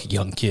he's like a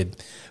young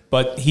kid,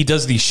 but he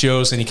does these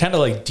shows and he kind of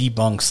like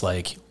debunks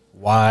like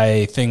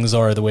why things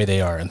are the way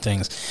they are and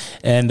things.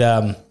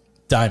 And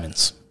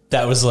diamonds.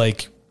 That was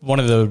like one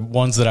of the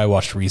ones that I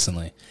watched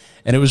recently,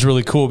 and it was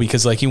really cool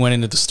because like he went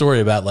into the story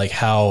about like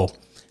how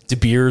De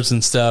Beers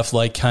and stuff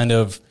like kind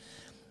of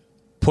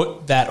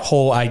put that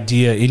whole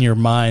idea in your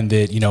mind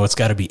that, you know, it's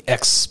got to be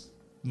X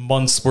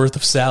months worth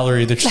of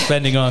salary that you're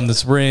spending on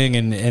this ring,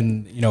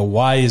 and you know,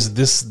 why is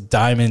this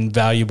diamond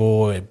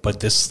valuable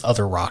but this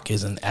other rock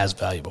isn't as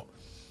valuable,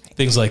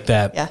 things like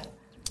that. Yeah.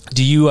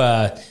 Do you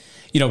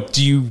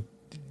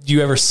do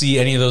you ever see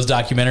any of those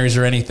documentaries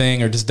or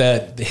anything, or does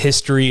that the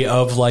history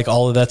of like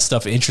all of that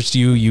stuff interest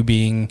you, you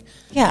being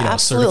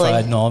absolutely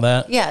certified and all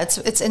that? Yeah,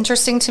 it's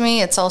interesting to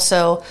me. It's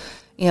also,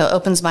 you know,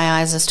 opens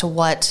my eyes as to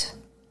what,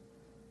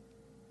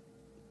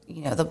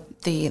 you know,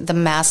 the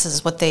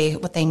masses, what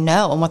they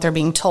know and what they're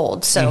being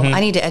told. So I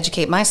need to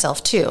educate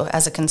myself too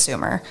as a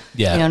consumer,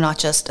 you know, not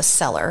just a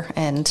seller.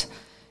 And,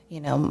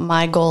 you know,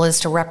 my goal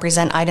is to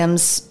represent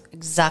items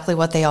exactly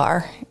what they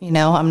are. You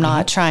know, I'm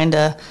not trying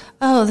to,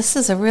 oh, this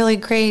is a really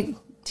great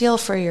deal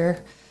for your,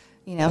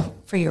 you know,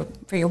 for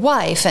your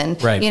wife.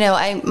 And, you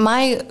know,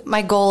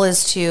 my goal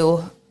is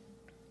to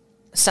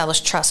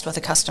establish trust with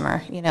a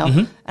customer, you know,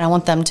 and I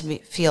want them to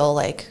feel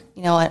like,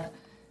 you know what,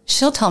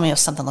 she'll tell me if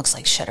something looks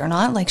like shit or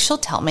not. Like, she'll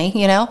tell me,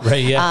 you know.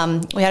 Right,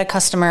 yeah. We had a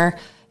customer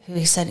who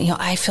he said, you know,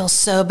 I feel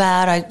so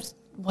bad. I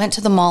went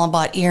to the mall and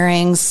bought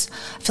earrings.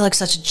 I feel like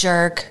such a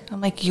jerk. I'm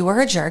like, you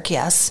were a jerk,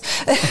 yes.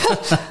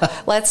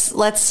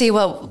 Let's see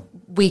what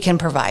we can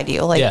provide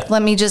you. Like,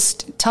 let me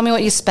just tell me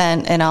what you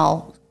spent, and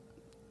I'll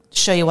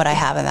show you what I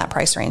have in that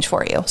price range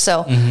for you.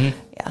 So,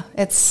 yeah,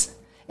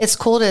 it's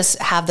cool to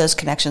have those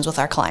connections with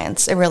our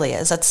clients. It really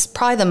is. That's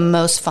probably the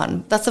most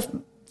fun. That's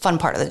the fun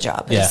part of the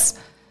job.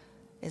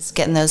 Is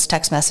getting those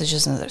text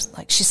messages and there's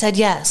like, she said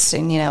yes.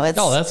 And, you know,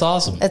 that's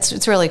awesome.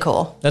 It's really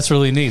cool. That's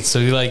really neat. So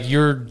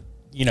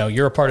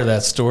you're a part of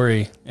that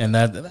story, and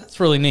that's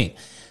really neat.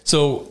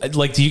 So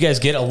like, do you guys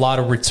get a lot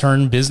of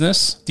return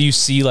business? Do you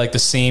see like the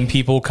same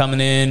people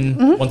coming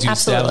in once you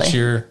establish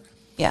your...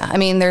 Yeah. I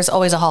mean, there's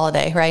always a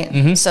holiday,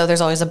 right? So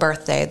there's always a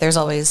birthday. There's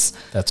always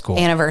that's cool.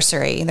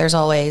 Anniversary. There's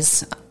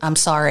always, I'm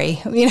sorry,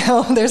 you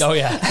know, there's... Oh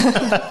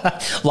yeah.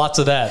 Lots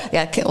of that.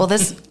 Yeah. Well,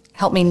 this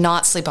helped me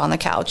not sleep on the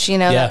couch, you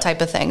know, that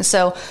type of thing.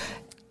 So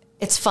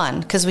it's fun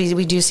because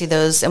we do see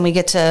those, and we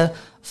get to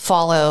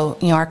follow,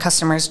 you know, our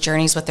customers'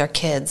 journeys with their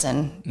kids.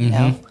 And, you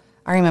know,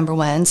 I remember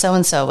when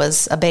so-and-so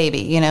was a baby,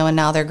 you know, and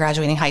now they're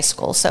graduating high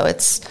school. So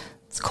it's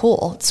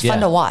cool. It's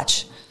fun to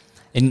watch.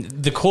 And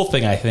the cool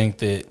thing, I think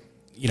that,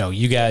 you know,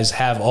 you guys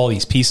have all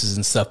these pieces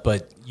and stuff,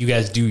 but you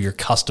guys do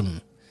custom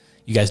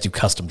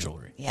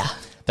jewelry. Yeah.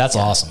 That's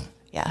awesome.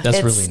 Yeah.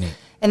 That's really neat.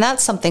 And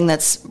that's something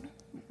that's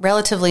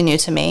relatively new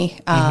to me.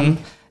 You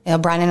know,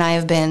 Brian and I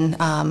have been,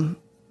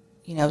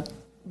 you know,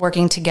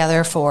 working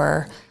together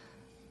for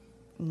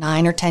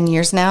 9 or 10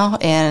 years now.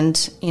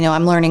 And, you know,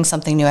 I'm learning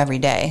something new every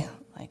day.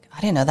 Like, I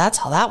didn't know that's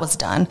how that was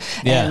done.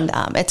 Yeah.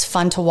 And it's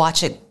fun to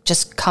watch it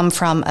just come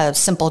from a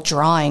simple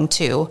drawing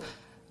to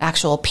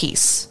actual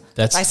piece.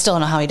 I still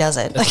don't know how he does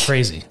it. That's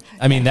crazy.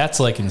 I mean, that's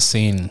like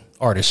insane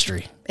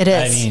artistry. It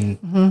is. I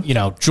mean, you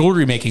know,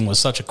 jewelry making was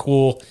such a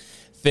cool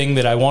thing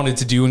that I wanted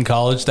to do in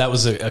college. That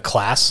was a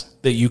class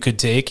that you could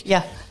take.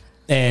 Yeah.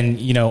 And,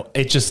 you know,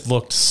 it just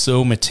looked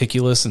so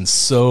meticulous and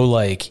so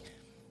like,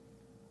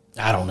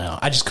 I don't know.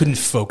 I just couldn't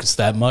focus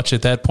that much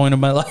at that point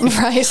in my life.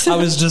 Right. I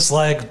was just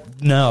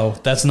like, no,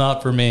 that's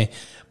not for me.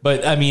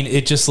 But I mean,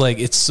 it just like,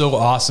 it's so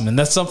awesome. And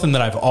that's something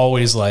that I've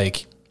always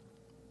like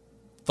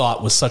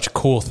thought was such a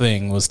cool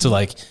thing, was to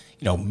like,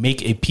 you know,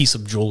 make a piece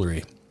of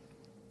jewelry.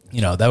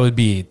 You know, that would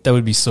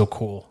be so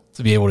cool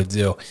to be able to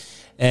do.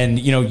 And,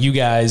 you know, you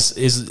guys,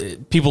 is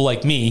people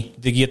like me,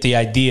 they get the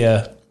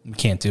idea, we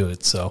can't do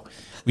it. So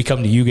we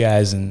come to you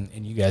guys and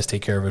you guys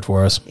take care of it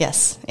for us.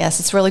 Yes. Yes.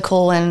 It's really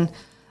cool when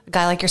a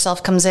guy like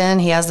yourself comes in,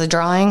 he has the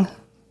drawing,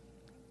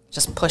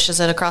 just pushes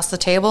it across the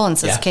table and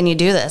says, can you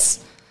do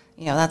this?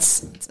 You know,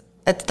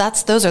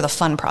 those are the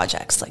fun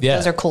projects. Like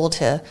those are cool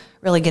to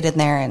really get in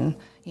there and,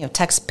 you know,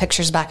 text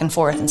pictures back and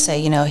forth and say,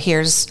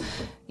 here's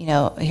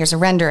a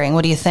rendering.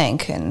 What do you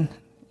think? And,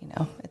 you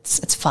know,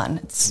 it's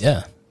fun.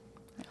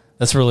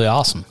 That's really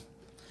awesome.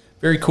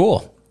 Very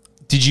cool.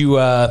 Did you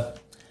have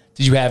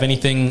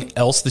anything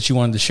else that you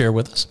wanted to share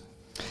with us?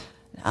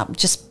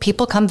 Just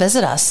people come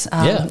visit us.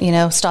 You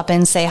know, stop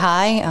in, say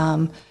hi.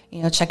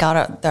 You know, check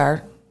out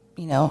our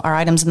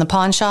items in the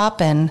pawn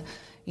shop, and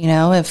you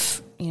know,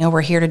 if you know,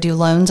 we're here to do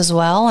loans as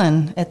well,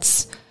 and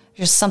it's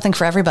just something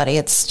for everybody.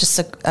 It's just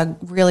a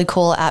really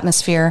cool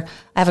atmosphere.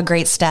 I have a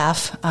great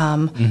staff.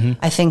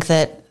 I think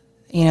that,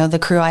 you know, the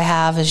crew I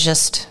have is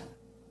just,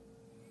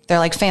 they're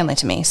like family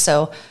to me.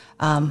 So,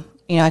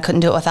 you know, I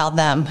couldn't do it without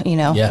them. You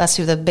know, that's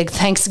who the big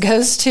thanks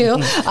goes to.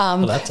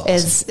 Well, that's awesome.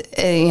 Is,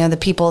 you know, the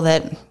people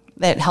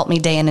that help me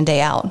day in and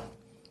day out.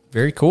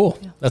 Very cool.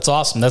 Yeah. That's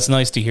awesome. That's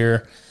nice to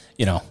hear,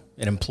 you know,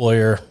 an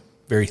employer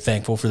very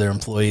thankful for their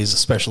employees,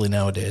 especially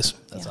nowadays.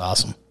 That's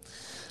awesome.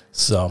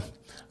 So,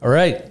 all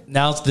right.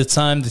 Now's the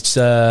time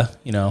that,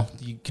 you know,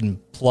 you can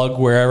plug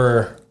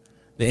wherever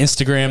the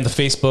Instagram, the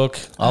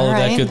Facebook, all of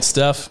that good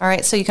stuff. All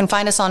right. So you can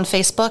find us on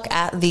Facebook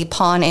at the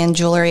Pawn and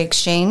Jewelry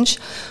Exchange.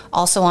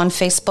 Also on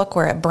Facebook,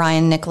 we're at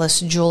Brian Nicklaus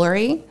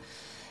Jewelry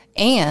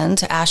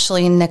and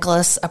Ashley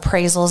Nicklaus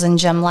Appraisals and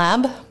Gem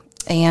Lab.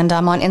 And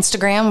on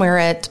Instagram, we're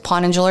at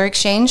Pawn and Jewelry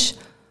Exchange.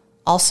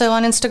 Also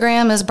on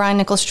Instagram is Brian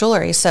Nicklaus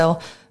Jewelry. So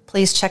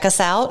please check us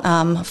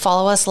out,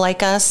 follow us,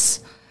 like us,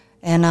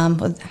 and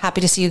we're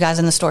happy to see you guys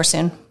in the store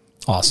soon.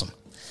 Awesome.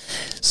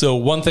 So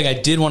one thing I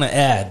did want to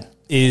add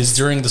is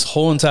during this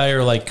whole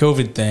entire like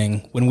COVID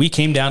thing, when we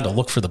came down to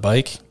look for the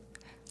bike,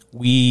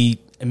 we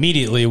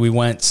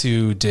went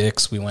to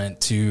Dick's, we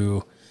went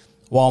to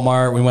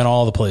Walmart, we went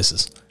all the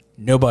places.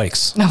 No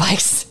bikes. No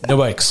bikes. No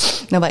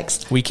bikes. No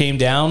bikes. We came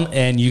down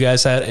and you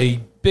guys had a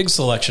big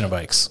selection of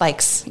bikes.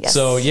 Bikes, yes.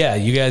 So yeah,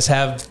 you guys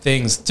have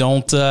things.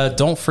 Don't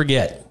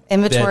forget.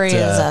 Inventory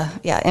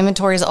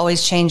inventory is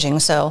always changing.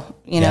 So,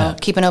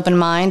 keep an open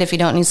mind. If you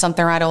don't need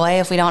something right away,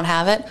 if we don't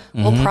have it,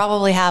 we'll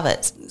probably have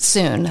it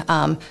soon.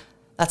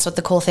 That's what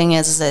the cool thing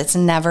is that it's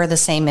never the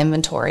same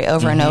inventory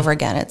over and over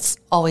again. It's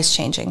always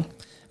changing.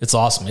 It's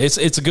awesome. It's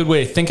a good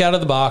way to think out of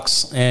the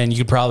box, and you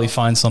could probably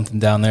find something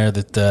down there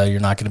that you're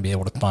not going to be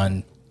able to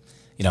find,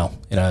 in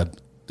a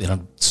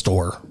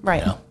store.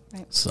 Right.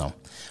 Right. So,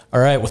 all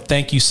right. Well,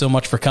 thank you so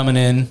much for coming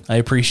in. I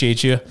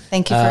appreciate you.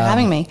 Thank you for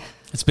having me.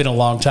 It's been a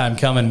long time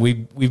coming.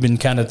 We've been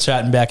kind of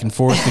chatting back and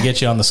forth to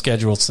get you on the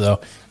schedule,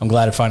 so I'm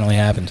glad it finally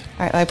happened.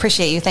 All right. Well, I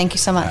appreciate you. Thank you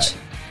so much.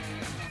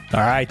 All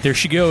right, there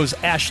she goes,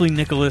 Ashley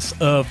Nicklaus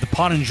of the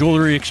Pawn and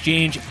Jewelry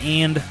Exchange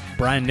and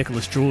Brian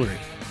Nicklaus Jewelry.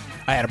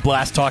 I had a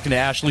blast talking to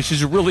Ashley.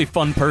 She's a really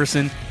fun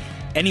person.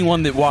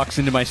 Anyone that walks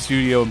into my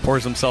studio and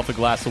pours himself a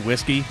glass of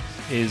whiskey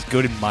is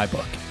good in my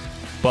book.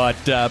 But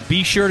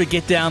be sure to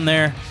get down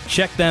there,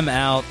 check them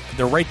out.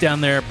 They're right down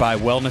there by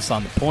Wellness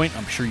on the Point.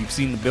 I'm sure you've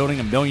seen the building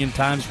a million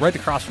times, right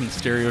across from the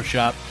stereo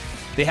shop.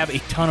 They have a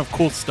ton of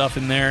cool stuff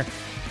in there.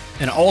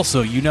 And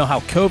also,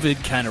 how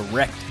COVID kind of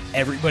wrecked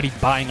everybody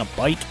buying a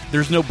bike.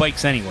 There's no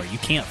bikes anywhere. You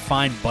can't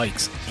find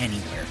bikes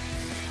anywhere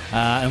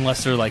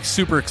unless they're like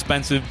super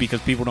expensive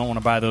because people don't want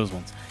to buy those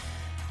ones.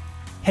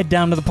 Head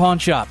down to the pawn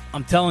shop.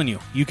 I'm telling you,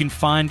 you can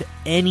find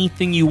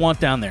anything you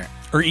want down there.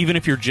 Or even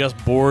if you're just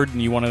bored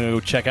and you want to go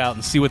check out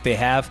and see what they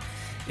have,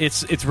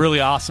 it's really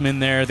awesome in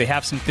there. They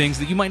have some things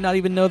that you might not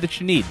even know that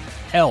you need.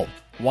 Hell,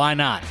 why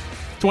not?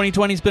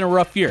 2020's been a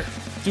rough year.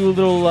 Do a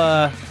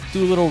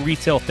little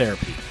retail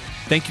therapy.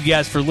 Thank you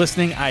guys for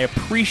listening. I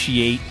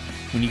appreciate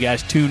when you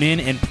guys tune in,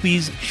 and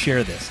please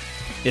share this.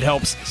 It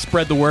helps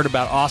spread the word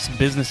about awesome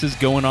businesses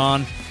going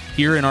on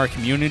here in our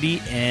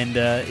community, and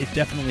it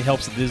definitely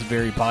helps this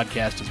very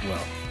podcast as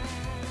well.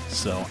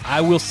 So I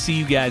will see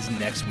you guys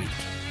next week.